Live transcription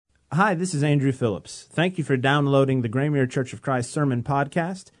Hi, this is Andrew Phillips. Thank you for downloading the Graymere Church of Christ Sermon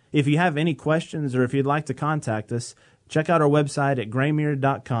Podcast. If you have any questions or if you'd like to contact us, check out our website at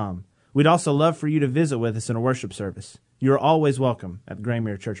graymere.com. We'd also love for you to visit with us in a worship service. You are always welcome at the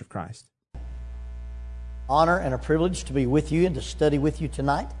Graymere Church of Christ. Honor and a privilege to be with you and to study with you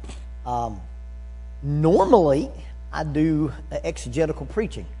tonight. Normally, I do exegetical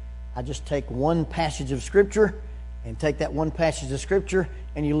preaching. I just take one passage of Scripture and take that one passage of Scripture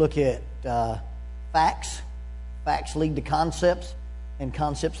and you look at facts. Facts lead to concepts, and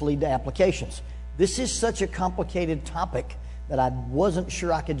concepts lead to applications. This is such a complicated topic that I wasn't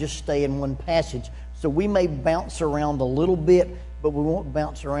sure I could just stay in one passage. So we may bounce around a little bit, but we won't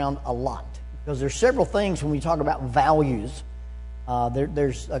bounce around a lot. Because there's several things when we talk about values.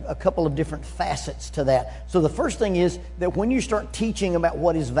 There's a couple of different facets to that. So the first thing is that when you start teaching about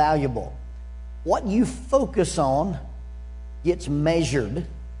what is valuable, what you focus on gets measured,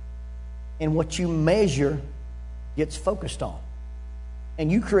 and what you measure gets focused on.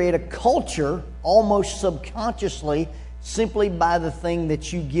 And you create a culture almost subconsciously simply by the thing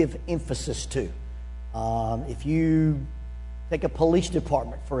that you give emphasis to. If you take a police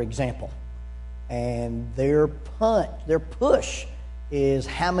department, for example, and their push is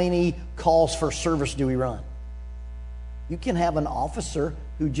how many calls for service do we run? You can have an officer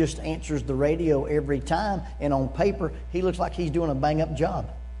who just answers the radio every time, and on paper, he looks like he's doing a bang-up job,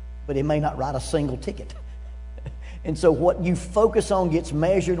 but he may not write a single ticket. And so what you focus on gets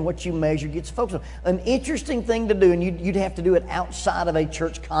measured, and what you measure gets focused on. An interesting thing to do, and you'd have to do it outside of a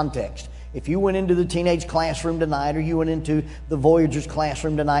church context. If you went into the teenage classroom tonight, or you went into the Voyagers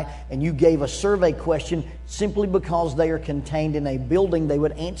classroom tonight, and you gave a survey question, simply because they are contained in a building, they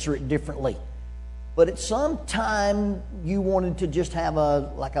would answer it differently. But at some time you wanted to just have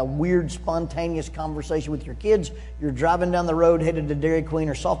a weird, spontaneous conversation with your kids, you're driving down the road headed to Dairy Queen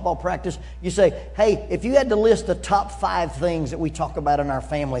or softball practice, you say, hey, if you had to list the top 5 things that we talk about in our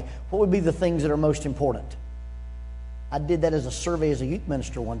family, what would be the things that are most important? I did that as a survey as a youth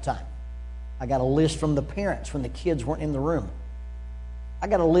minister one time. I got a list from the parents when the kids weren't in the room. I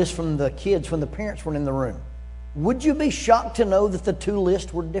got a list from the kids when the parents weren't in the room. Would you be shocked to know that the 2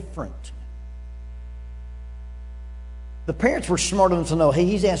 lists were different? The parents were smart enough to know, hey,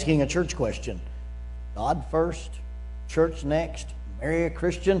 he's asking a church question. God first, church next, marry a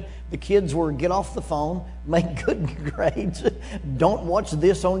Christian. The kids were, get off the phone, make good grades, don't watch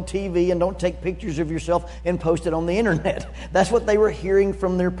this on TV, and don't take pictures of yourself and post it on the internet. That's what they were hearing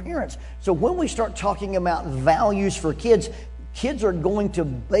from their parents. So when we start talking about values for kids, kids are going to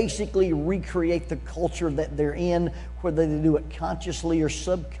basically recreate the culture that they're in, whether they do it consciously or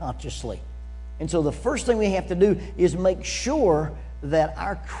subconsciously. And so the first thing we have to do is make sure that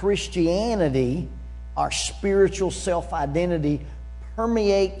our Christianity, our spiritual self-identity,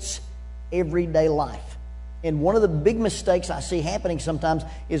 permeates everyday life. And one of the big mistakes I see happening sometimes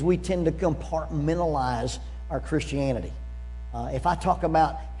is we tend to compartmentalize our Christianity. If I talk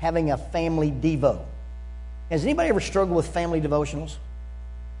about having a family devo, has anybody ever struggled with family devotionals?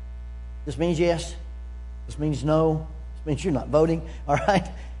 This means yes. This means no. This means you're not voting. All right?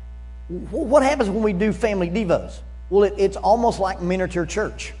 What happens when we do family devos? Well, it's almost like miniature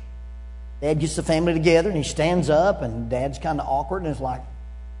church. Dad gets the family together, and he stands up, and Dad's kind of awkward, and it's like,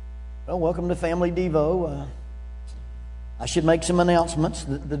 well, welcome to Family Devo. I should make some announcements.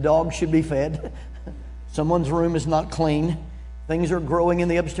 The dog should be fed. Someone's room is not clean. Things are growing in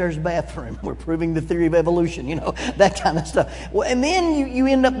the upstairs bathroom. We're proving the theory of evolution, that kind of stuff. Well, and then you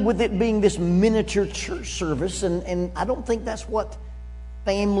end up with it being this miniature church service, and I don't think that's what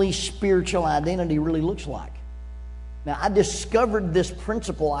family spiritual identity really looks like. Now, I discovered this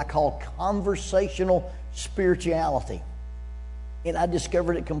principle I call conversational spirituality. And I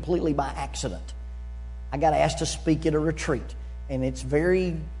discovered it completely by accident. I got asked to speak at a retreat. And it's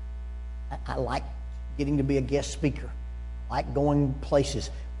I like getting to be a guest speaker. I like going places.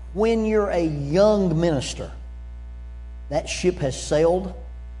 When you're a young minister, that ship has sailed,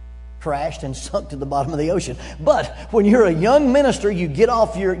 crashed, and sunk to the bottom of the ocean. But when you're a young minister, you get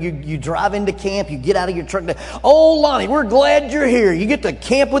off you drive into camp, you get out of your truck, oh, Lonnie, we're glad you're here. You get to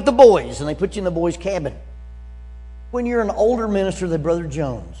camp with the boys, and they put you in the boys' cabin. When you're an older minister, the Brother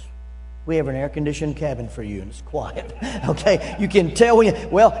Jones, we have an air-conditioned cabin for you, and it's quiet. Okay, you can tell you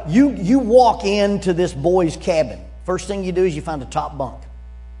walk into this boys' cabin. First thing you do is you find a top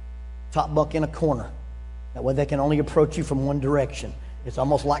bunk in a corner. That way they can only approach you from one direction. It's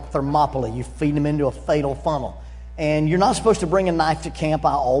almost like Thermopylae. You feed them into a fatal funnel. And you're not supposed to bring a knife to camp.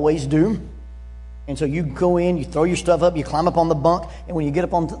 I always do. And so you go in, you throw your stuff up, you climb up on the bunk, and when you get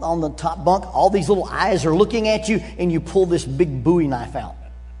up on the top bunk, all these little eyes are looking at you, and you pull this big Bowie knife out.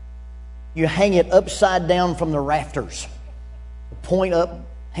 You hang it upside down from the rafters. Point up,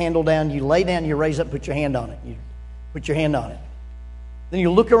 handle down. You lay down, you raise up, put your hand on it. You put your hand on it. Then you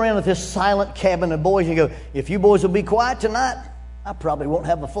look around at this silent cabin of boys and you go, if you boys will be quiet tonight, I probably won't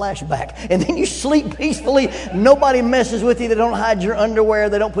have a flashback. And then you sleep peacefully. Nobody messes with you. They don't hide your underwear.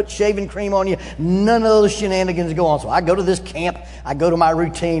 They don't put shaving cream on you. None of those shenanigans go on. So I go to this camp. I go to my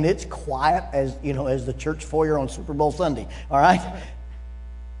routine. It's quiet as the church foyer on Super Bowl Sunday. All right?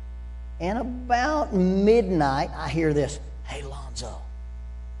 And about midnight, I hear this, "Hey, Lonzo."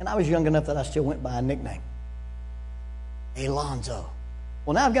 And I was young enough that I still went by a nickname. "Hey, Lonzo."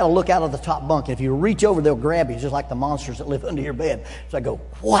 Well, now I've got to look out of the top bunk. If you reach over, they'll grab you, just like the monsters that live under your bed. So I go,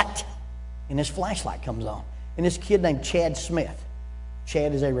 "What?" And this flashlight comes on. And this kid named Chad Smith.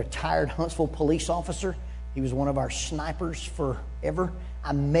 Chad is a retired Huntsville police officer. He was one of our snipers forever.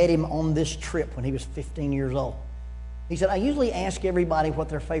 I met him on this trip when he was 15 years old. He said, "I usually ask everybody what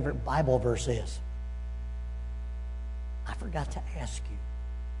their favorite Bible verse is. I forgot to ask you.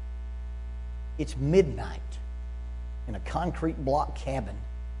 It's midnight in a concrete block cabin.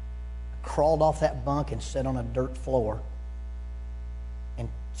 I crawled off that bunk and sat on a dirt floor and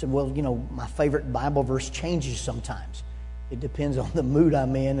said, well, my favorite Bible verse changes sometimes. It depends on the mood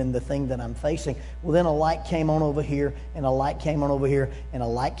I'm in and the thing that I'm facing." Well, then a light came on over here, and a light came on over here, and a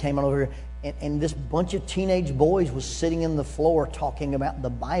light came on over here. And this bunch of teenage boys was sitting in the floor talking about the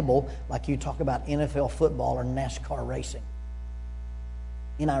Bible like you talk about NFL football or NASCAR racing.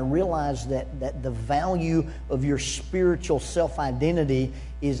 And I realized that the value of your spiritual self-identity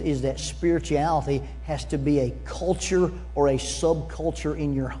is that spirituality has to be a culture or a subculture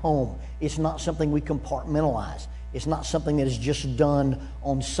in your home. It's not something we compartmentalize. It's not something that is just done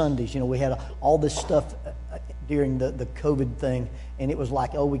on Sundays. We had all this stuff during the COVID thing, and it was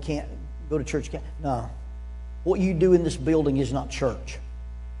like, oh, we can't go to church. No. What you do in this building is not church.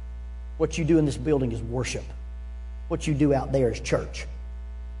 What you do in this building is worship. What you do out there is church.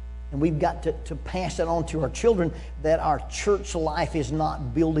 And we've got to pass that on to our children, that our church life is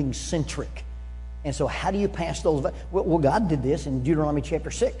not building-centric. And so how do you pass those? Well, God did this in Deuteronomy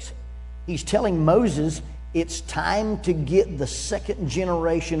chapter 6. He's telling Moses it's time to get the second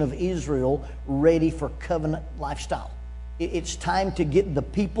generation of Israel ready for covenant lifestyle. It's time to get the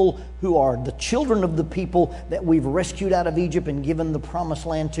people who are the children of the people that we've rescued out of Egypt and given the promised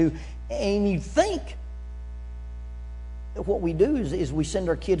land to. And you think that what we do is we send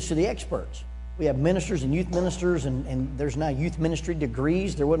our kids to the experts. We have ministers and youth ministers, and there's now youth ministry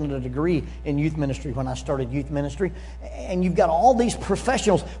degrees. There wasn't a degree in youth ministry when I started youth ministry. And you've got all these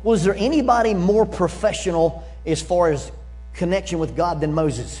professionals. Well, is there anybody more professional as far as connection with God than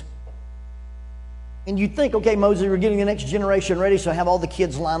Moses? And you think, okay, Moses, we're getting the next generation ready, so have all the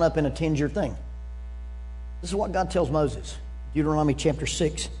kids line up and attend your thing. This is what God tells Moses. Deuteronomy chapter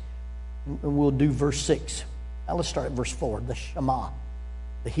 6, and we'll do verse 6. Now let's start at verse 4, the Shema,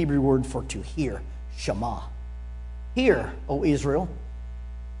 the Hebrew word for to hear, Shema. Hear, O Israel,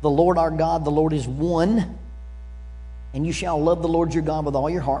 the Lord our God, the Lord is one, and you shall love the Lord your God with all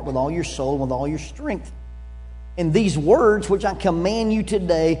your heart, with all your soul, and with all your strength. And these words which I command you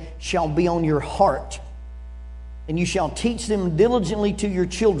today shall be on your heart, and you shall teach them diligently to your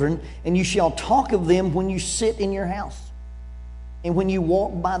children, and you shall talk of them when you sit in your house, and when you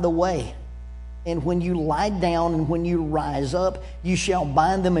walk by the way, and when you lie down, and when you rise up. You shall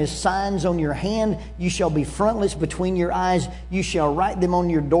bind them as signs on your hand. You shall be frontlets between your eyes. You shall write them on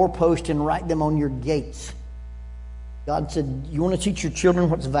your doorpost and write them on your gates. God said, you want to teach your children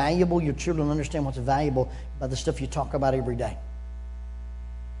what's valuable? Your children understand what's valuable by the stuff you talk about every day.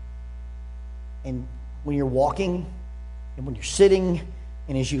 And when you're walking, and when you're sitting,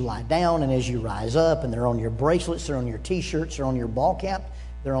 and as you lie down, and as you rise up, and they're on your bracelets, they're on your T-shirts, they're on your ball cap,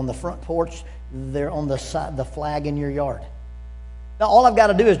 they're on the front porch, they're on the side, the flag in your yard. Now, all I've got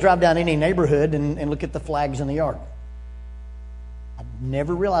to do is drive down any neighborhood and look at the flags in the yard. I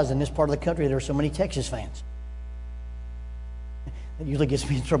never realized in this part of the country there are so many Texas fans. It usually gets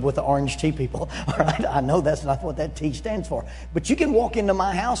me in trouble with the orange tea people. All right, I know that's not what that T stands for. But you can walk into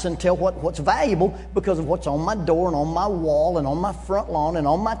my house and tell what's valuable because of what's on my door and on my wall and on my front lawn and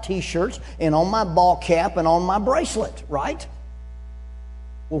on my T-shirts and on my ball cap and on my bracelet, right?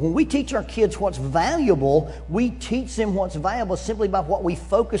 Well, when we teach our kids what's valuable, we teach them what's valuable simply by what we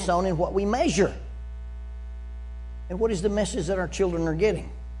focus on and what we measure. And what is the message that our children are getting?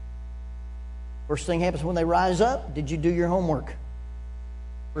 First thing happens when they rise up, did you do your homework?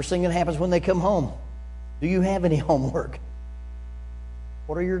 First thing that happens when they come home, do you have any homework?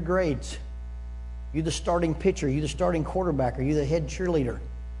 What are your grades? Are you the starting pitcher? Are you the starting quarterback? Are you the head cheerleader?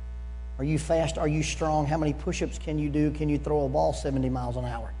 Are you fast? Are you strong? How many push-ups can you do? Can you throw a ball 70 miles an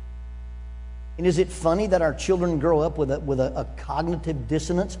hour? And is it funny that our children grow up with a cognitive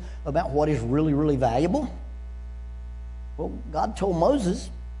dissonance about what is really, really valuable? Well, God told Moses,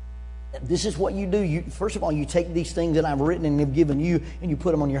 this is what you do. First of all, you take these things that I've written and have given you, and you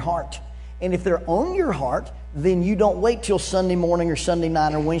put them on your heart. And if they're on your heart, then you don't wait till Sunday morning or Sunday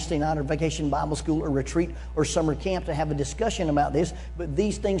night or Wednesday night or vacation Bible school or retreat or summer camp to have a discussion about this. But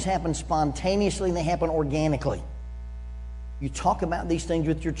these things happen spontaneously and they happen organically. You talk about these things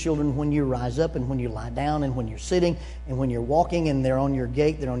with your children when you rise up and when you lie down and when you're sitting and when you're walking, and they're on your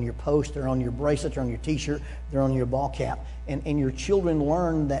gate, they're on your post, they're on your bracelet, they're on your t-shirt, they're on your ball cap. And your children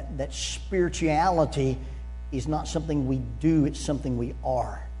learn that spirituality is not something we do, it's something we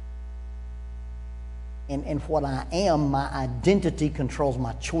are. And what I am, my identity controls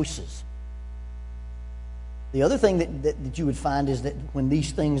my choices. The other thing that you would find is that when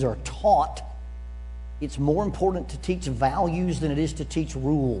these things are taught, it's more important to teach values than it is to teach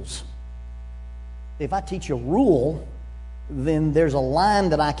rules. If I teach a rule, then there's a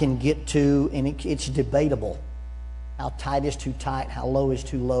line that I can get to, and it's debatable. How tight is too tight, how low is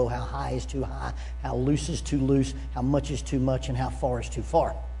too low, how high is too high, how loose is too loose, how much is too much, and how far is too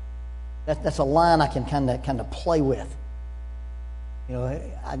far. That's a line I can kind of play with. You know,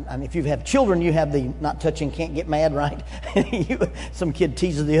 if you have children, you have the not touching, can't get mad, right? Some kid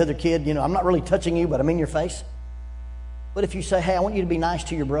teases the other kid, you know, I'm not really touching you, but I'm in your face. But if you say, hey, I want you to be nice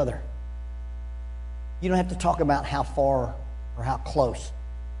to your brother, you don't have to talk about how far or how close.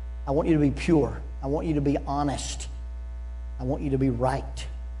 I want you to be pure. I want you to be honest. I want you to be right.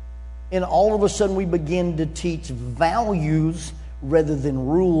 And all of a sudden we begin to teach values rather than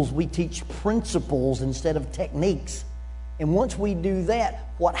rules. We teach principles instead of techniques. And once we do that,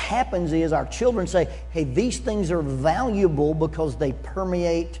 what happens is our children say, hey, these things are valuable because they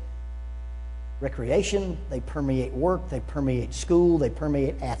permeate recreation, they permeate work, they permeate school, they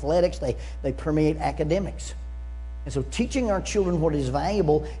permeate athletics, they permeate academics. And so teaching our children what is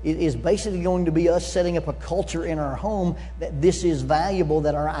valuable is basically going to be us setting up a culture in our home that this is valuable,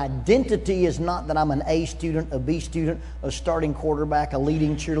 that our identity is not that I'm an A student, a B student, a starting quarterback, a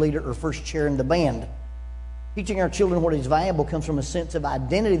leading cheerleader, or first chair in the band. Teaching our children what is valuable comes from a sense of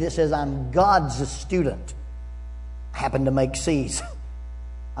identity that says, I'm God's student. I happen to make C's.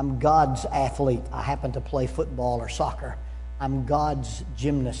 I'm God's athlete. I happen to play football or soccer. I'm God's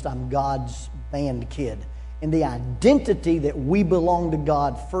gymnast. I'm God's band kid. And the identity that we belong to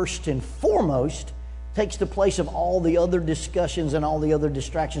God first and foremost takes the place of all the other discussions and all the other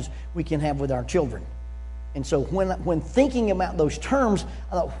distractions we can have with our children. And so when thinking about those terms,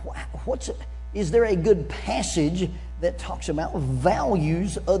 I thought, is there a good passage that talks about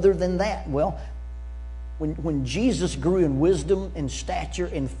values other than that? Well, when Jesus grew in wisdom and stature,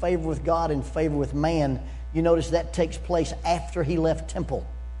 in favor with God and favor with man, you notice that takes place after he left temple.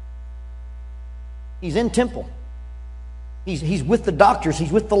 He's in temple. He's with the doctors.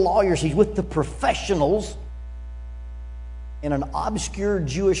 He's with the lawyers. He's with the professionals. And an obscure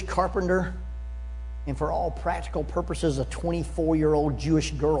Jewish carpenter, and for all practical purposes, a 24-year-old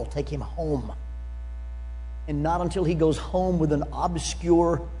Jewish girl take him home. And not until he goes home with an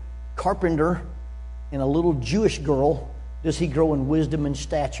obscure carpenter and a little Jewish girl does he grow in wisdom and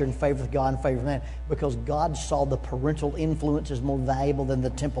stature in favor of God and favor of man, because God saw the parental influence as more valuable than the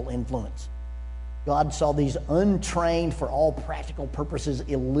temple influence. God saw these untrained, for all practical purposes,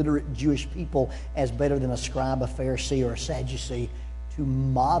 illiterate Jewish people as better than a scribe, a Pharisee, or a Sadducee to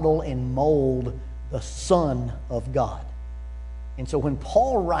model and mold the Son of God. And so when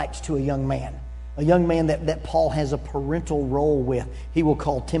Paul writes to a young man that Paul has a parental role with, he will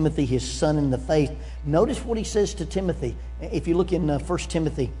call Timothy his son in the faith. Notice what he says to Timothy. If you look in 1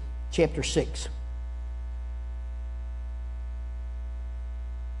 Timothy chapter 6.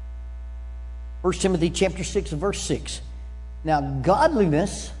 1 Timothy chapter 6, verse 6. Now,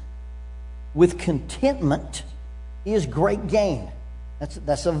 godliness with contentment is great gain.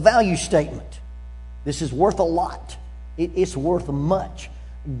 That's a value statement. This is worth a lot. It's worth much.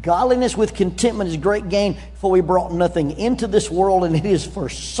 Godliness with contentment is great gain, for we brought nothing into this world, and it is for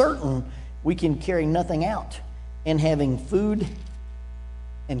certain we can carry nothing out. And having food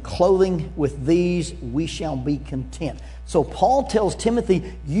and clothing, with these we shall be content. So Paul tells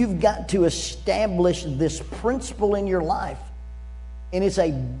Timothy, you've got to establish this principle in your life. And it's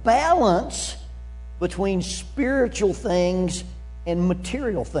a balance between spiritual things and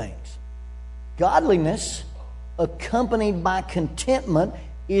material things. Godliness accompanied by contentment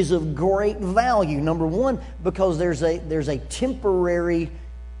is of great value. Number one, because there's a temporary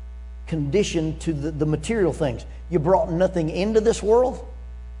condition to the material things. You brought nothing into this world.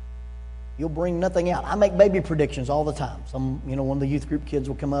 You'll bring nothing out. I make baby predictions all the time. One of the youth group kids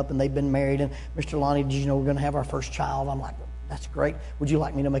will come up and they've been married, and Mr. Lonnie, did you know we're going to have our first child? I'm like, that's great. Would you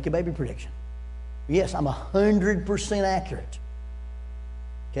like me to make a baby prediction? Yes, I'm 100% accurate.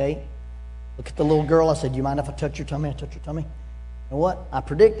 Okay? Look at the little girl. I said, do you mind if I touch your tummy? I touch your tummy. You know what? I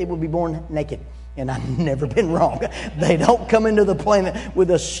predict it will be born naked. And I've never been wrong. They don't come into the planet with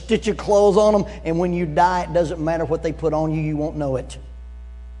a stitch of clothes on them, and when you die, it doesn't matter what they put on you, you won't know it.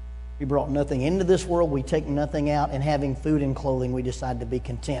 We brought nothing into this world, we take nothing out, and having food and clothing, we decide to be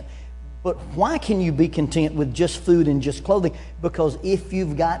content. But why can you be content with just food and just clothing? Because if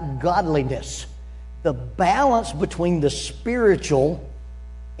you've got godliness, the balance between the spiritual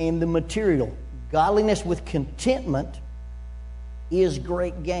and the material, godliness with contentment is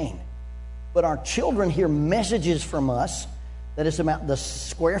great gain. But our children hear messages from us that it's about the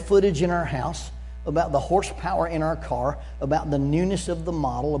square footage in our house, about the horsepower in our car, about the newness of the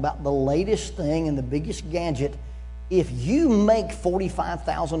model, about the latest thing and the biggest gadget. If you make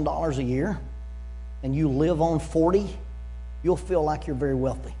 $45,000 a year and you live on 40, you'll feel like you're very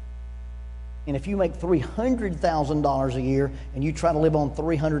wealthy. And if you make $300,000 a year and you try to live on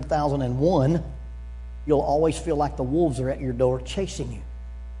 $300,001, you'll always feel like the wolves are at your door chasing you.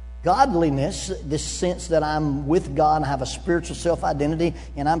 Godliness, this sense that I'm with God, I have a spiritual self-identity,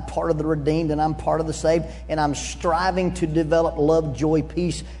 and I'm part of the redeemed, and I'm part of the saved, and I'm striving to develop love, joy,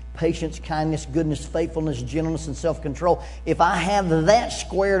 peace, patience, kindness, goodness, faithfulness, gentleness, and self-control. If I have that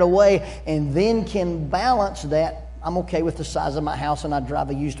squared away and then can balance that, I'm okay with the size of my house, and I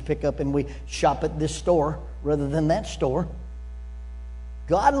drive a used pickup, and we shop at this store rather than that store.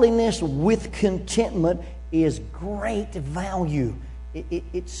 Godliness with contentment is great value.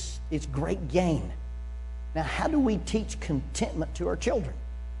 It's great gain. Now, how do we teach contentment to our children?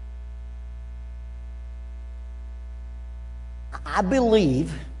 I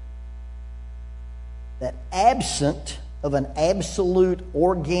believe that absent of an absolute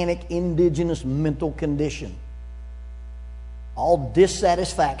organic indigenous mental condition, all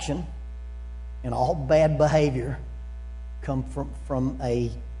dissatisfaction and all bad behavior come from a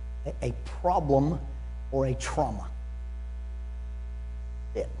problem or a trauma.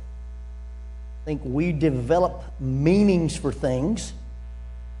 I think we develop meanings for things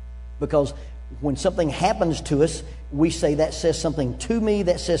because when something happens to us, we say that says something to me,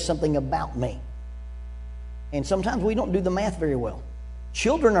 that says something about me. And sometimes we don't do the math very well.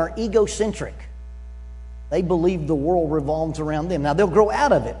 Children are egocentric. They believe the world revolves around them. Now, they'll grow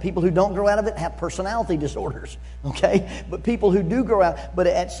out of it. People who don't grow out of it have personality disorders, okay? But people who do grow out,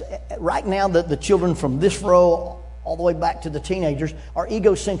 right now, the children from this row all the way back to the teenagers are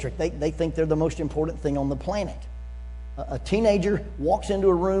egocentric. They think they're the most important thing on the planet. A teenager walks into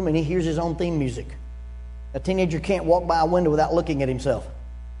a room and he hears his own theme music. A teenager can't walk by a window without looking at himself.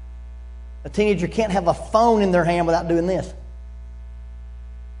 A teenager can't have a phone in their hand without doing this.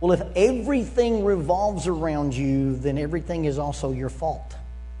 Well, if everything revolves around you, then everything is also your fault.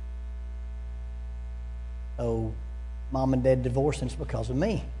 Oh, mom and dad divorced and it's because of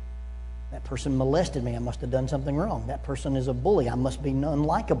me. That person molested me. I must have done something wrong. That person is a bully. I must be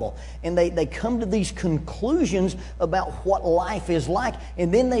unlikable. And they come to these conclusions about what life is like,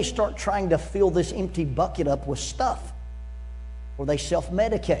 and then they start trying to fill this empty bucket up with stuff. Or they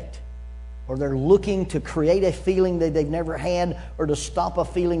self-medicate. Or they're looking to create a feeling that they've never had or to stop a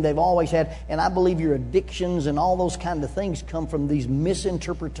feeling they've always had. And I believe your addictions and all those kind of things come from these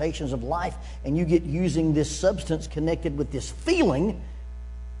misinterpretations of life, and you get using this substance connected with this feeling.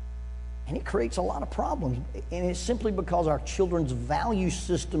 And it creates a lot of problems. And it's simply because our children's value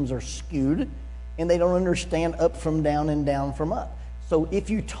systems are skewed and they don't understand up from down and down from up. So if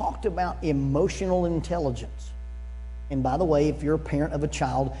you talked about emotional intelligence, and by the way, if you're a parent of a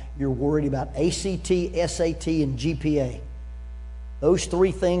child, you're worried about ACT, SAT, and GPA. Those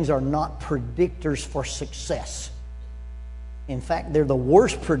three things are not predictors for success. In fact, they're the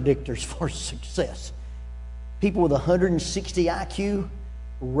worst predictors for success. People with 160 IQ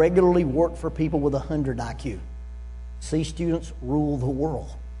regularly work for people with 100 IQ. C students rule the world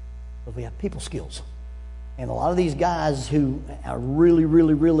because we have people skills. And a lot of these guys who are really,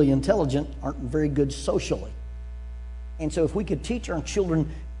 really, really intelligent aren't very good socially. And so if we could teach our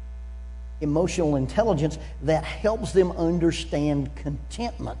children emotional intelligence, that helps them understand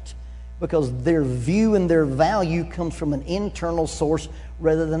contentment because their view and their value comes from an internal source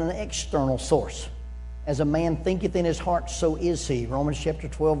rather than an external source. As a man thinketh in his heart, so is he. Romans chapter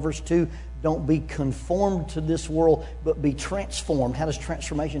 12, verse 2, don't be conformed to this world, but be transformed. How does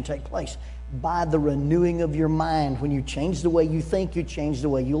transformation take place? By the renewing of your mind. When you change the way you think, you change the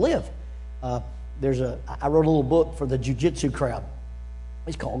way you live. I wrote a little book for the jiu-jitsu crowd.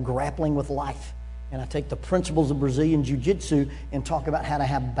 It's called Grappling with Life. And I take the principles of Brazilian Jiu-Jitsu and talk about how to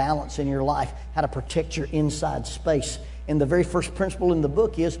have balance in your life, how to protect your inside space. And the very first principle in the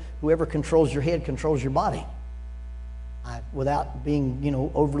book is whoever controls your head controls your body. Without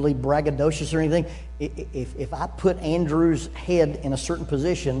being, overly braggadocious or anything, if I put Andrew's head in a certain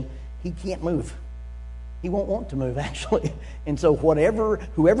position, he can't move. He won't want to move, actually. And so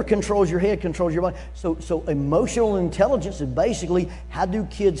whoever controls your head controls your body. So emotional intelligence is basically how do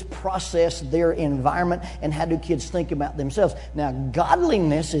kids process their environment and how do kids think about themselves. Now,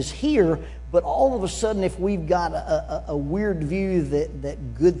 godliness is here, but all of a sudden, if we've got a weird view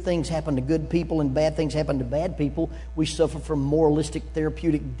that good things happen to good people and bad things happen to bad people, we suffer from moralistic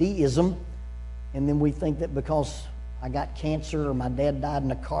therapeutic deism. And then we think that because I got cancer or my dad died in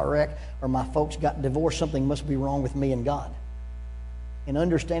a car wreck or my folks got divorced, something must be wrong with me and God. And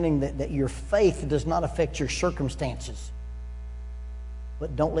understanding that your faith does not affect your circumstances.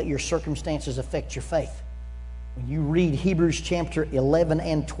 But don't let your circumstances affect your faith. When you read Hebrews chapter 11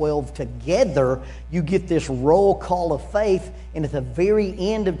 and 12 together, you get this roll call of faith. And at the very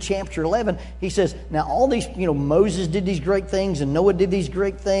end of chapter 11, he says, now all these, Moses did these great things and Noah did these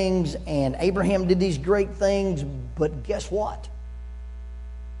great things and Abraham did these great things. But guess what?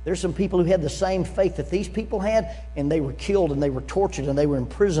 There's some people who had the same faith that these people had, and they were killed and they were tortured and they were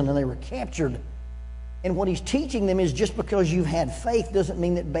imprisoned and they were captured. And what he's teaching them is just because you've had faith doesn't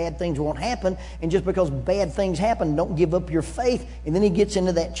mean that bad things won't happen. And just because bad things happen, don't give up your faith. And then he gets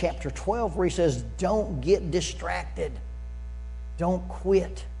into that chapter 12 where he says, don't get distracted. Don't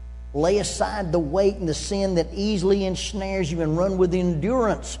quit. Lay aside the weight and the sin that easily ensnares you and run with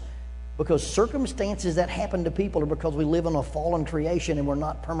endurance. Because circumstances that happen to people are because we live in a fallen creation and we're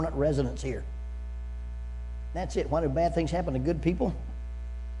not permanent residents here. That's it. Why do bad things happen to good people?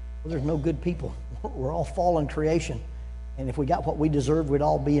 Well, there's no good people. We're all fallen creation. And if we got what we deserve, we'd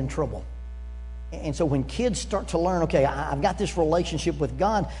all be in trouble. And so when kids start to learn, okay, I've got this relationship with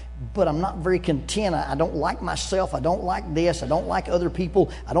God, but I'm not very content. I don't like myself. I don't like this. I don't like other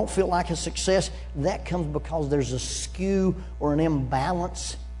people. I don't feel like a success. That comes because there's a skew or an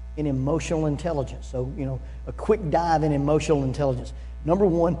imbalance in emotional intelligence. So, a quick dive in emotional intelligence. Number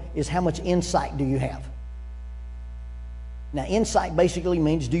one is how much insight do you have? Now, insight basically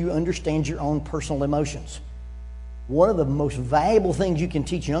means do you understand your own personal emotions? One of the most valuable things you can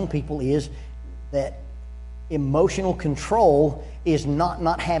teach young people is that emotional control is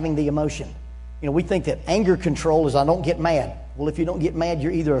not having the emotion. We think that anger control is I don't get mad. Well, if you don't get mad,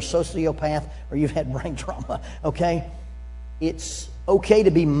 you're either a sociopath or you've had brain trauma, okay? It's okay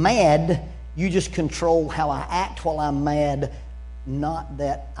to be mad. You just control how I act while I'm mad, not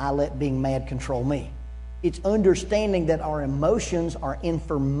that I let being mad control me. It's understanding that our emotions are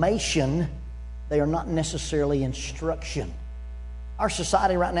information. They are not necessarily instruction. Our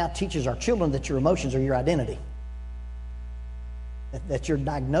society right now teaches our children that your emotions are your identity. That your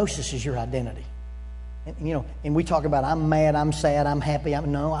diagnosis is your identity. And we talk about I'm mad, I'm sad, I'm happy.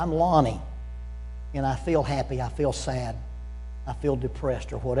 I'm Lonnie. And I feel happy, I feel sad, I feel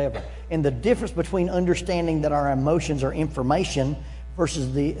depressed or whatever. And the difference between understanding that our emotions are information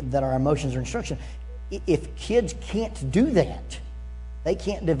versus that our emotions are instruction, if kids can't do that, they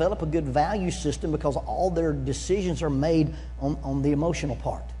can't develop a good value system because all their decisions are made on the emotional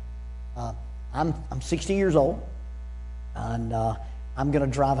part. I'm 60 years old, and I'm going to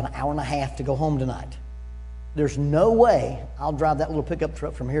drive an hour and a half to go home tonight. There's no way I'll drive that little pickup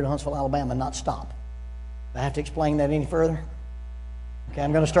truck from here to Huntsville, Alabama and not stop. Do I have to explain that any further? Okay,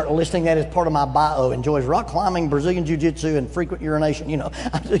 I'm going to start listing that as part of my bio. Enjoys rock climbing, Brazilian Jiu-Jitsu, and frequent urination,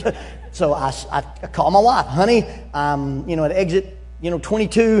 So I call my wife, honey, I'm, at exit,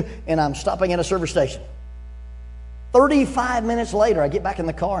 22, and I'm stopping at a service station. 35 minutes later, I get back in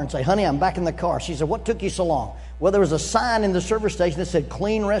the car and say, honey, I'm back in the car. She said, what took you so long? Well, there was a sign in the service station that said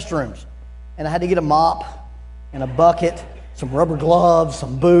clean restrooms. And I had to get a mop and a bucket, some rubber gloves,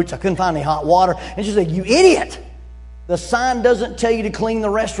 some boots. I couldn't find any hot water. And she said, you idiot. The sign doesn't tell you to clean the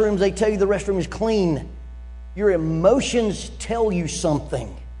restrooms. They tell you the restroom is clean. Your emotions tell you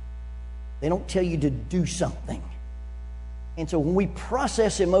something. They don't tell you to do something. And so when we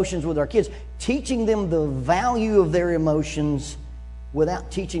process emotions with our kids, teaching them the value of their emotions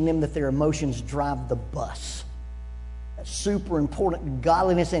without teaching them that their emotions drive the bus. That's super important.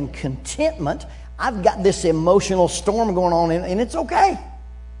 Godliness and contentment. I've got this emotional storm going on, and it's okay.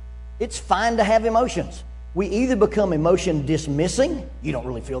 It's fine to have emotions. We either become emotion dismissing, you don't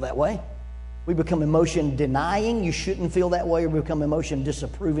really feel that way. We become emotion denying, you shouldn't feel that way, or we become emotion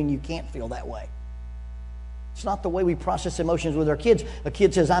disapproving, you can't feel that way. It's not the way we process emotions with our kids. A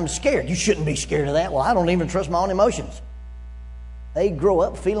kid says, I'm scared. You shouldn't be scared of that. Well, I don't even trust my own emotions. They grow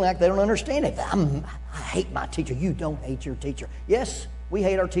up feeling like they don't understand it. I hate my teacher. You don't hate your teacher. Yes, we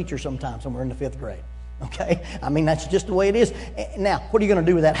hate our teacher sometimes when we're in the 5th grade. Okay? I mean, that's just the way it is. Now, what are you going to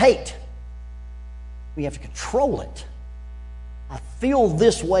do with that hate? We have to control it. I feel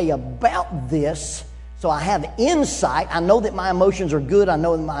this way about this, so I have insight. I know that my emotions are good. I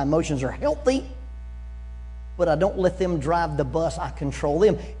know that my emotions are healthy. But I don't let them drive the bus. I control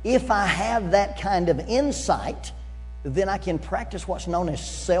them. If I have that kind of insight, then I can practice what's known as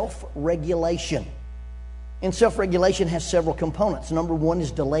self-regulation. And self-regulation has several components. Number one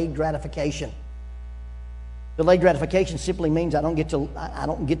is delayed gratification. Delayed gratification simply means I don't get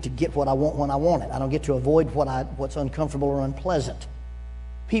to get what I want when I want it. I don't get to avoid what's uncomfortable or unpleasant.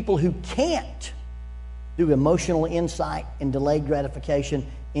 People who can't do emotional insight and delayed gratification,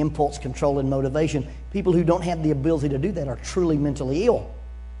 impulse control and motivation, people who don't have the ability to do that are truly mentally ill.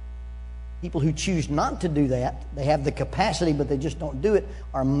 People who choose not to do that, they have the capacity but they just don't do it,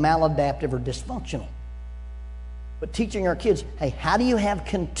 are maladaptive or dysfunctional. But teaching our kids, hey, how do you have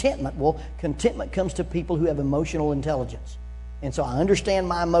contentment? Well, contentment comes to people who have emotional intelligence. And so I understand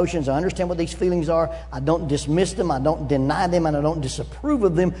my emotions, I understand what these feelings are, I don't dismiss them, I don't deny them, and I don't disapprove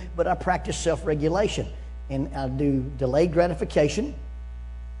of them, but I practice self-regulation. And I do delayed gratification,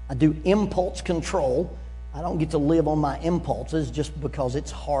 I do impulse control. I don't get to live on my impulses just because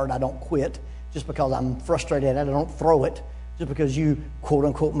it's hard, I don't quit. Just because I'm frustrated at it, I don't throw it. Just because you, quote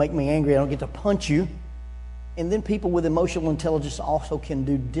unquote, make me angry, I don't get to punch you. And then people with emotional intelligence also can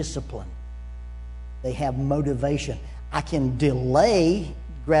do discipline. They have motivation. I can delay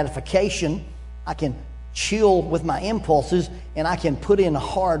gratification. I can chill with my impulses, and I can put in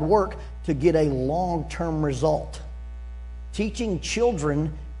hard work to get a long-term result. Teaching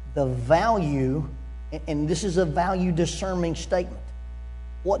children the value, and this is a value discerning statement.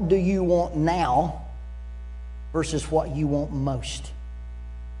 What do you want now versus what you want most?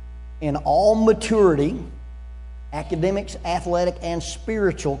 In all maturity, academics, athletic, and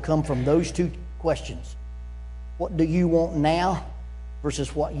spiritual come from those two questions. What do you want now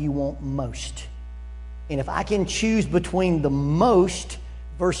versus what you want most? And if I can choose between the most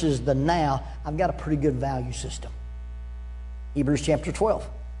versus the now, I've got a pretty good value system. Hebrews chapter 12.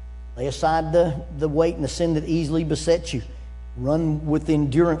 Lay aside the weight and the sin that easily besets you. Run with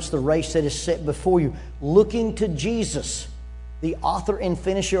endurance the race that is set before you, looking to Jesus, the author and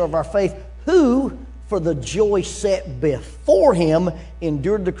finisher of our faith, who, for the joy set before him,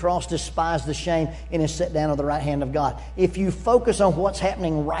 endured the cross, despised the shame, and is set down at the right hand of God. If you focus on what's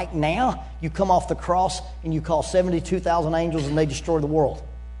happening right now, you come off the cross and you call 72,000 angels and they destroy the world.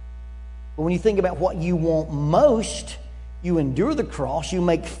 But when you think about what you want most, you endure the cross, you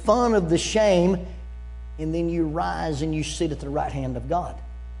make fun of the shame, and then you rise and you sit at the right hand of God.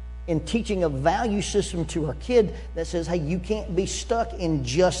 In teaching a value system to our kid that says, hey, you can't be stuck in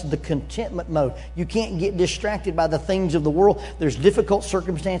just the contentment mode. You can't get distracted by the things of the world. There's difficult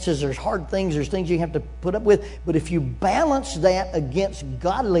circumstances, there's hard things, there's things you have to put up with. But if you balance that against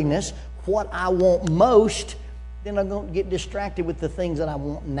godliness, what I want most, then I'm going to get distracted with the things that I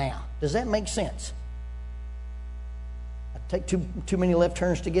want now. Does that make sense? Take too many left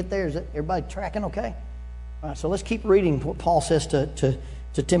turns to get there. Is that everybody tracking okay? All right, so let's keep reading what Paul says to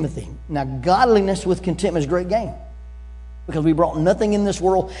Timothy. Now, godliness with contentment is great gain, because we brought nothing in this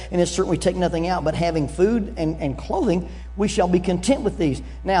world, and it's certainly take nothing out, but having food and clothing, we shall be content with these.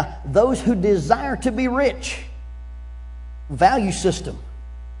 Now, those who desire to be rich, value system.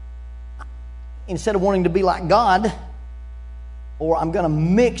 Instead of wanting to be like God, or I'm going to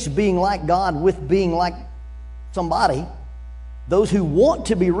mix being like God with being like somebody, those who want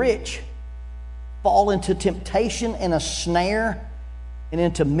to be rich fall into temptation and a snare, and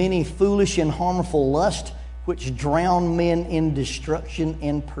into many foolish and harmful lusts, which drown men in destruction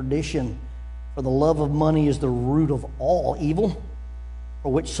and perdition. For the love of money is the root of all evil,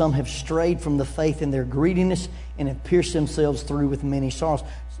 for which some have strayed from the faith in their greediness and have pierced themselves through with many sorrows.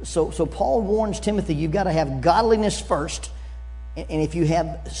 So Paul warns Timothy, you've got to have godliness first, and if you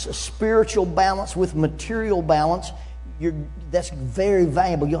have spiritual balance with material balance, that's very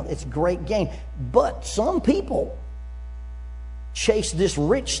valuable. It's great gain. But some people chase this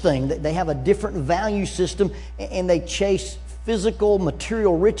rich thing. They have a different value system, and they chase physical,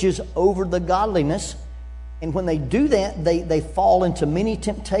 material riches over the godliness. And when they do that, they fall into many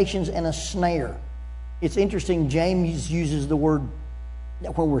temptations and a snare. It's interesting, James uses the word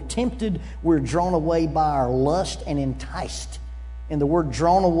that when we're tempted, we're drawn away by our lust and enticed. And the word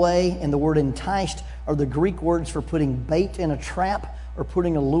drawn away and the word enticed are the Greek words for putting bait in a trap or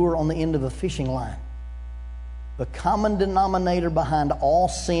putting a lure on the end of a fishing line. The common denominator behind all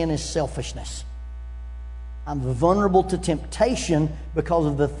sin is selfishness. I'm vulnerable to temptation because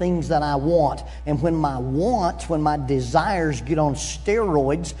of the things that I want. And when my wants, when my desires get on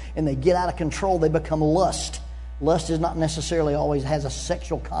steroids and they get out of control, they become lust. Lust is not necessarily always has a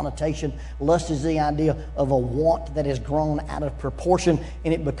sexual connotation. Lust is the idea of a want that has grown out of proportion,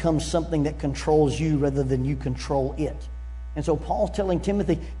 and it becomes something that controls you rather than you control it. And so Paul's telling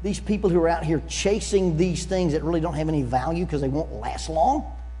Timothy, these people who are out here chasing these things that really don't have any value because they won't last long,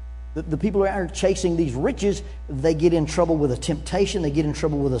 the people who are out here chasing these riches, they get in trouble with a temptation, they get in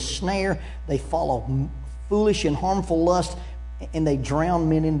trouble with a snare, they follow foolish and harmful lust, and they drown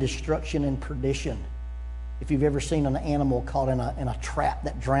men in destruction and perdition. If you've ever seen an animal caught in a trap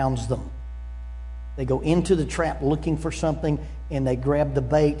that drowns them, they go into the trap looking for something, and they grab the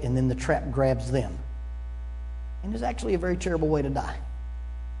bait, and then the trap grabs them. And it's actually a very terrible way to die,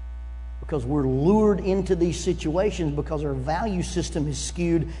 because we're lured into these situations because our value system is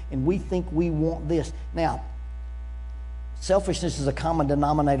skewed and we think we want this. Now, selfishness is a common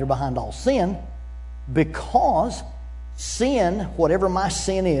denominator behind all sin, because sin, whatever my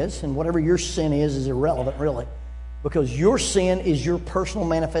sin is, and whatever your sin is irrelevant, really, because your sin is your personal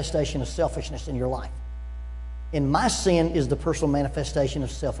manifestation of selfishness in your life. And my sin is the personal manifestation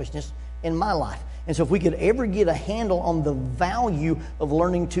of selfishness in my life. And so if we could ever get a handle on the value of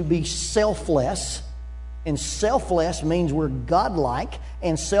learning to be selfless, and selfless means we're godlike,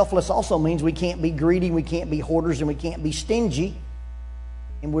 and selfless also means we can't be greedy, we can't be hoarders, and we can't be stingy,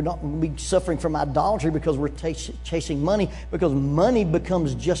 and we're not going to be suffering from idolatry because we're chasing money, because money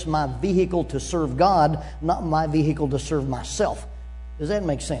becomes just my vehicle to serve God, not my vehicle to serve myself. Does that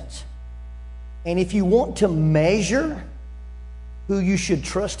make sense? And if you want to measure who you should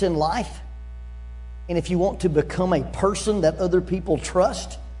trust in life, and if you want to become a person that other people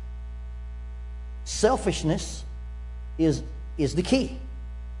trust, selfishness is the key.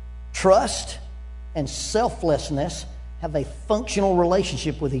 Trust and selflessness have a functional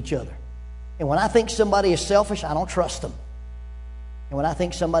relationship with each other. And when I think somebody is selfish, I don't trust them. And when I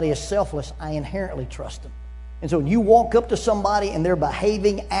think somebody is selfless, I inherently trust them. And so when you walk up to somebody and they're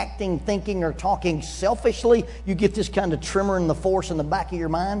behaving, acting, thinking, or talking selfishly, you get this kind of tremor in the force in the back of your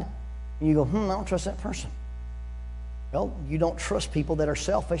mind. And you go, I don't trust that person. Well, you don't trust people that are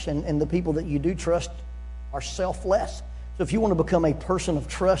selfish, and the people that you do trust are selfless. So if you want to become a person of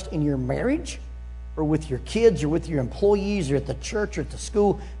trust in your marriage, or with your kids, or with your employees, or at the church, or at the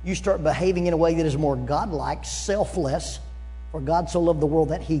school, you start behaving in a way that is more godlike, selfless. For God so loved the world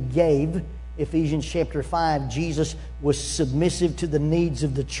that He gave. Ephesians chapter 5, Jesus was submissive to the needs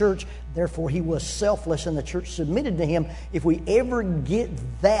of the church. Therefore, He was selfless, and the church submitted to Him. If we ever get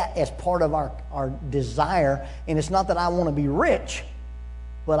that as part of our desire, and it's not that I want to be rich,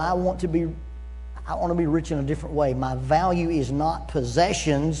 but I want to be rich in a different way. My value is not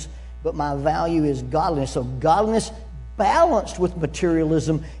possessions, but my value is godliness. So godliness balanced with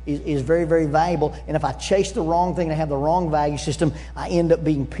materialism is very, very valuable. And if I chase the wrong thing and I have the wrong value system, I end up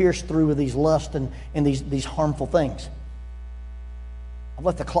being pierced through with these lusts and these harmful things. I've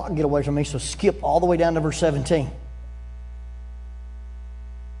let the clock get away from me, so skip all the way down to verse 17.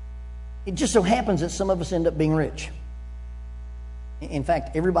 It just so happens that some of us end up being rich. In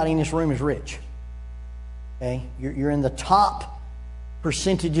fact, everybody in this room is rich. Okay? You're in the top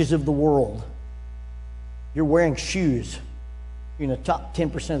percentages of the world. You're wearing shoes. You're in the top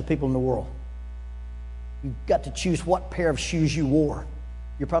 10% of the people in the world. You've got to choose what pair of shoes you wore.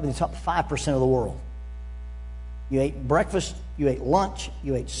 You're probably the top 5% of the world. You ate breakfast, you ate lunch,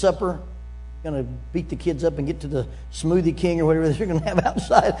 you ate supper. You're going to beat the kids up and get to the Smoothie King or whatever they're going to have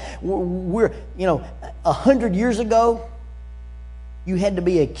outside. 100 years ago, you had to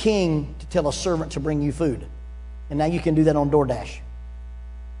be a king to tell a servant to bring you food. And now you can do that on DoorDash.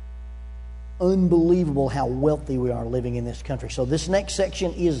 Unbelievable how wealthy we are living in this country. So this next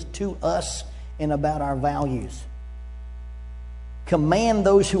section is to us and about our values. Command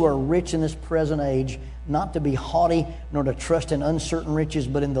those who are rich in this present age not to be haughty, nor to trust in uncertain riches,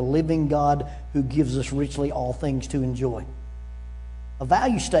 but in the living God who gives us richly all things to enjoy. A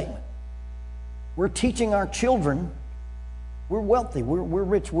value statement. We're teaching our children we're wealthy, we're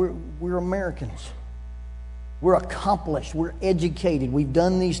rich, we're Americans. We're accomplished. We're educated. We've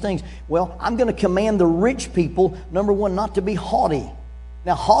done these things. Well, I'm going to command the rich people, number one, not to be haughty.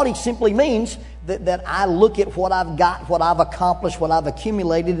 Now, haughty simply means that I look at what I've got, what I've accomplished, what I've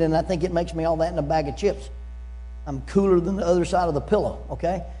accumulated, and I think it makes me all that in a bag of chips. I'm cooler than the other side of the pillow,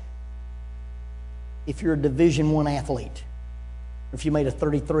 okay? If you're a Division I athlete, or if you made a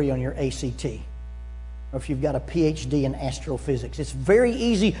 33 on your ACT, or if you've got a PhD in astrophysics. It's very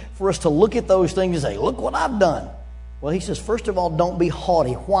easy for us to look at those things and say, look what I've done. Well, he says, first of all, don't be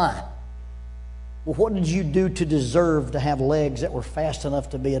haughty. Why? Well, what did you do to deserve to have legs that were fast enough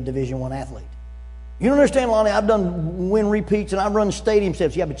to be a Division I athlete? You don't understand, Lonnie, I've done win repeats and I've run stadium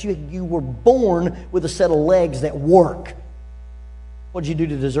steps. Yeah, but you were born with a set of legs that work. What did you do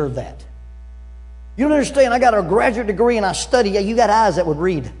to deserve that? You don't understand, I got a graduate degree and I study. Yeah, you got eyes that would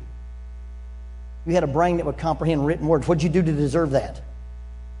read. You had a brain that would comprehend written words. What did you do to deserve that?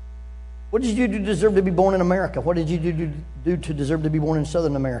 What did you do to deserve to be born in America? What did you do to deserve to be born in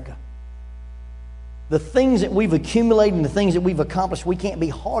Southern America? The things that we've accumulated and the things that we've accomplished, we can't be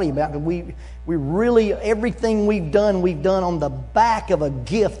haughty about. We really, everything we've done on the back of a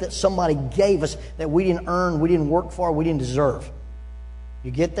gift that somebody gave us that we didn't earn, we didn't work for, we didn't deserve.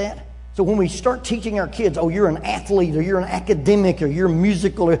 You get that? So when we start teaching our kids, oh, you're an athlete or you're an academic or you're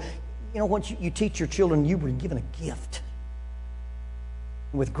musical, or, you know what, you teach your children, you were given a gift.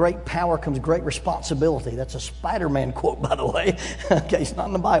 With great power comes great responsibility. That's a Spider-Man quote, by the way. Okay, it's not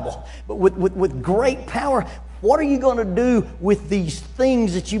in the Bible. But with great power, what are you going to do with these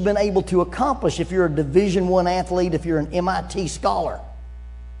things that you've been able to accomplish if you're a Division I athlete, if you're an MIT scholar?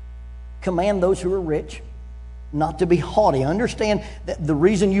 Command those who are rich not to be haughty. Understand that the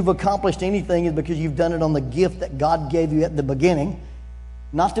reason you've accomplished anything is because you've done it on the gift that God gave you at the beginning.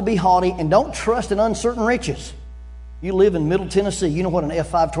 Not to be haughty, and don't trust in uncertain riches. You live in Middle Tennessee. You know what an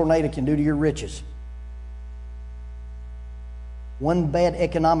F5 tornado can do to your riches. One bad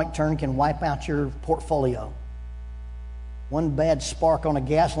economic turn can wipe out your portfolio. One bad spark on a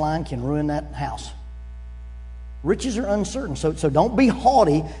gas line can ruin that house. Riches are uncertain, so don't be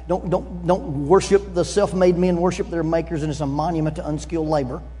haughty. Don't worship the self-made men. Worship their makers, and it's a monument to unskilled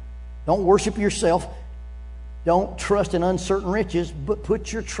labor. Don't worship yourself. Don't trust in uncertain riches, but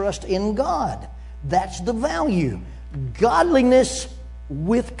put your trust in God. That's the value. Godliness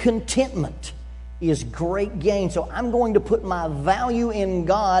with contentment is great gain. So I'm going to put my value in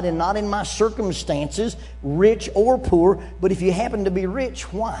God and not in my circumstances, rich or poor. But if you happen to be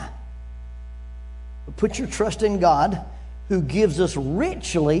rich, why? But put your trust in God, who gives us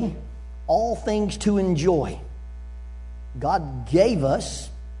richly all things to enjoy. God gave us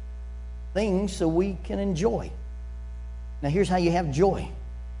things so we can enjoy. Now here's how you have joy.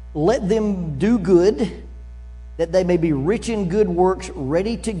 Let them do good, that they may be rich in good works,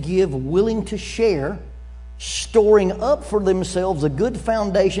 ready to give, willing to share, storing up for themselves a good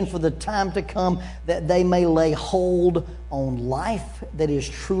foundation for the time to come, that they may lay hold on life that is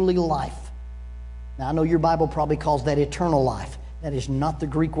truly life. Now, I know your Bible probably calls that eternal life. That is not the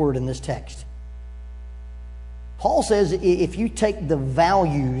Greek word in this text. Paul says if you take the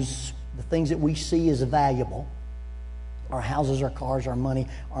values, the things that we see as valuable, our houses, our cars, our money,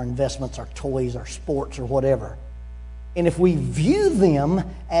 our investments, our toys, our sports, or whatever, and if we view them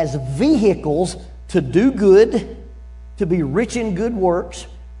as vehicles to do good, to be rich in good works,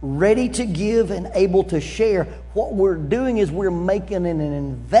 ready to give and able to share, what we're doing is we're making an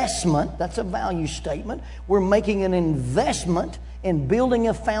investment. That's a value statement. We're making an investment in building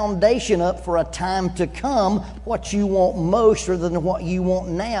a foundation up for a time to come, what you want most rather than what you want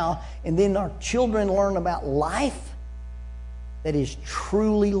now. And then our children learn about life that is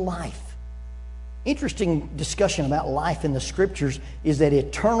truly life. Interesting discussion about life in the Scriptures is that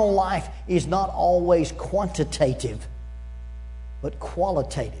eternal life is not always quantitative, but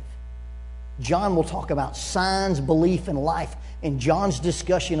qualitative. John will talk about signs, belief, and life. And John's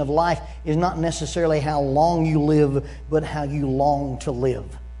discussion of life is not necessarily how long you live, but how you long to live.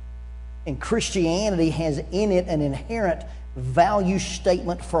 And Christianity has in it an inherent value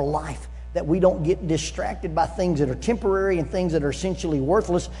statement for life, that we don't get distracted by things that are temporary and things that are essentially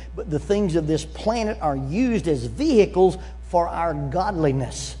worthless, but the things of this planet are used as vehicles for our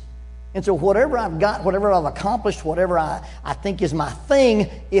godliness. And so whatever I've got, whatever I've accomplished, whatever I think is my thing,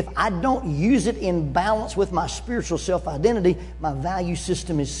 if I don't use it in balance with my spiritual self-identity, my value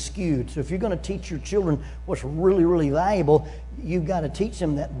system is skewed. So if you're going to teach your children what's really, really valuable, you've got to teach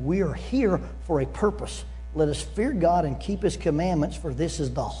them that we are here for a purpose. Let us fear God and keep His commandments, for this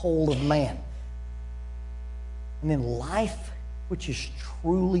is the whole of man. And then life, which is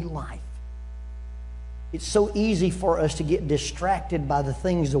truly life. It's so easy for us to get distracted by the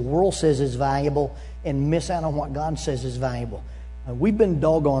things the world says is valuable and miss out on what God says is valuable. We've been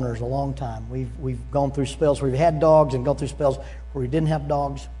dog owners a long time. We've gone through spells where we've had dogs and gone through spells where we didn't have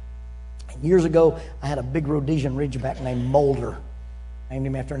dogs. And years ago, I had a big Rhodesian Ridgeback named Mulder. Named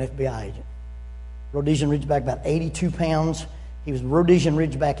him after an FBI agent. Rhodesian Ridgeback, about 82 pounds. He was Rhodesian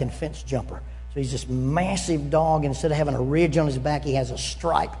Ridgeback and fence jumper. So he's this massive dog. Instead of having a ridge on his back, he has a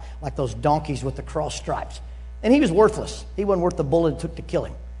stripe, like those donkeys with the cross stripes. And he was worthless. He wasn't worth the bullet it took to kill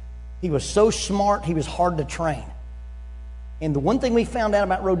him. He was so smart, he was hard to train. And the one thing we found out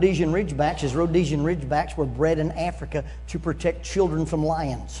about Rhodesian Ridgebacks is Rhodesian Ridgebacks were bred in Africa to protect children from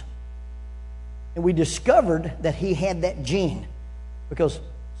lions. And we discovered that he had that gene because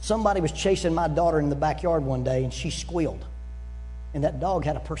somebody was chasing my daughter in the backyard one day and she squealed. And that dog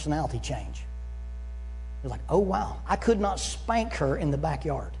had a personality change. It was like, oh, wow. I could not spank her in the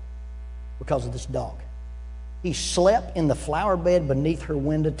backyard because of this dog. He slept in the flower bed beneath her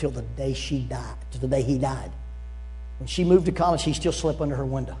window till the day she died, till the day he died. When she moved to college, he still slept under her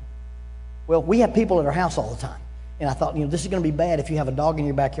window. Well, we have people at our house all the time. And I thought, this is going to be bad if you have a dog in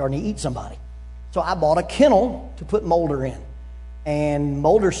your backyard and he eats somebody. So I bought a kennel to put Mulder in. And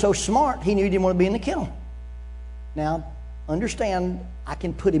Mulder's so smart, he knew he didn't want to be in the kennel. Now, understand, I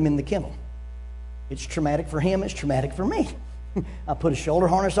can put him in the kennel. It's traumatic for him, it's traumatic for me. I put a shoulder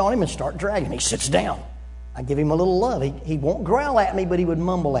harness on him and start dragging him. He sits down. I give him a little love. He won't growl at me, but he would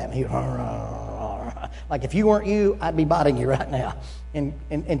mumble at me. Like if you weren't you, I'd be biting you right now.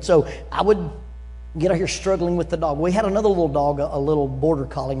 And so I would get out here struggling with the dog. We had another little dog, a little border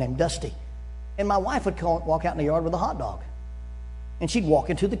collie named Dusty. And my wife would walk out in the yard with a hot dog. And she'd walk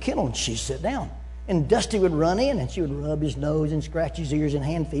into the kennel and she'd sit down. And Dusty would run in and she would rub his nose and scratch his ears and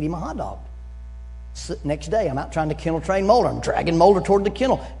hand feed him a hot dog. So next day, I'm out trying to kennel train Mulder. I'm dragging Mulder toward the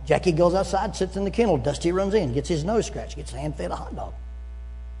kennel. Jackie goes outside, sits in the kennel. Dusty runs in, gets his nose scratched, gets hand fed a hot dog.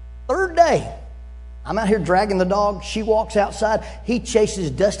 Third day, I'm out here dragging the dog. She walks outside. He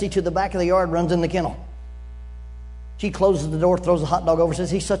chases Dusty to the back of the yard, runs in the kennel. She closes the door, throws the hot dog over, says,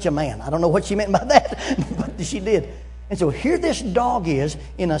 he's such a man. I don't know what she meant by that, but she did. And so here this dog is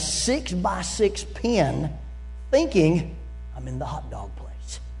in a 6x6 pen thinking, I'm in the hot dog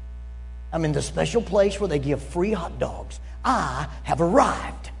place. I'm in the special place where they give free hot dogs. I have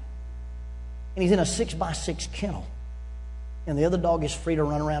arrived. And he's in a 6x6 kennel. And the other dog is free to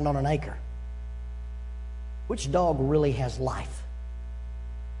run around on an acre. Which dog really has life?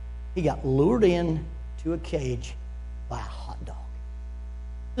 He got lured in to a cage by a hot dog.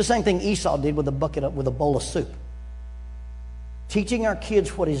 The same thing Esau did with a bowl of soup. Teaching our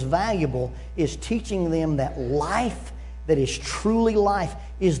kids what is valuable is teaching them that life that is truly life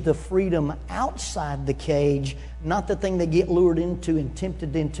is the freedom outside the cage, not the thing they get lured into and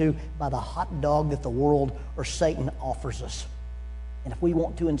tempted into by the hot dog that the world or Satan offers us. And if we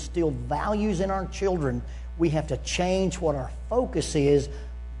want to instill values in our children, we have to change what our focus is.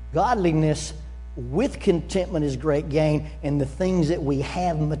 Godliness with contentment is great gain, and the things that we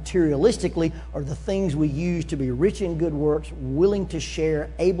have materialistically are the things we use to be rich in good works, willing to share,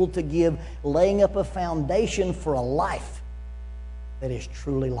 able to give, laying up a foundation for a life that is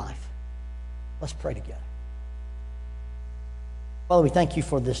truly life. Let's pray together. Father, we thank you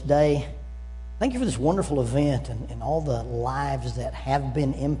for this day. Thank you for this wonderful event and all the lives that have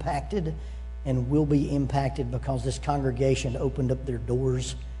been impacted and will be impacted because this congregation opened up their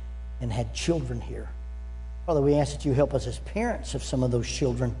doors and had children here. Father, we ask that you help us as parents of some of those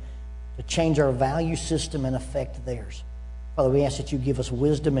children to change our value system and affect theirs. Father, we ask that you give us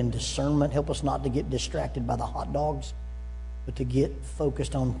wisdom and discernment. Help us not to get distracted by the hot dogs, but to get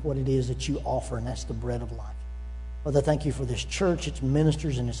focused on what it is that you offer, and that's the bread of life. Father, thank you for this church, its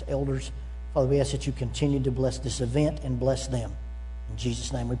ministers, and its elders. Father, we ask that you continue to bless this event and bless them. In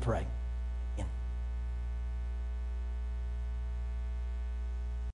Jesus' name we pray.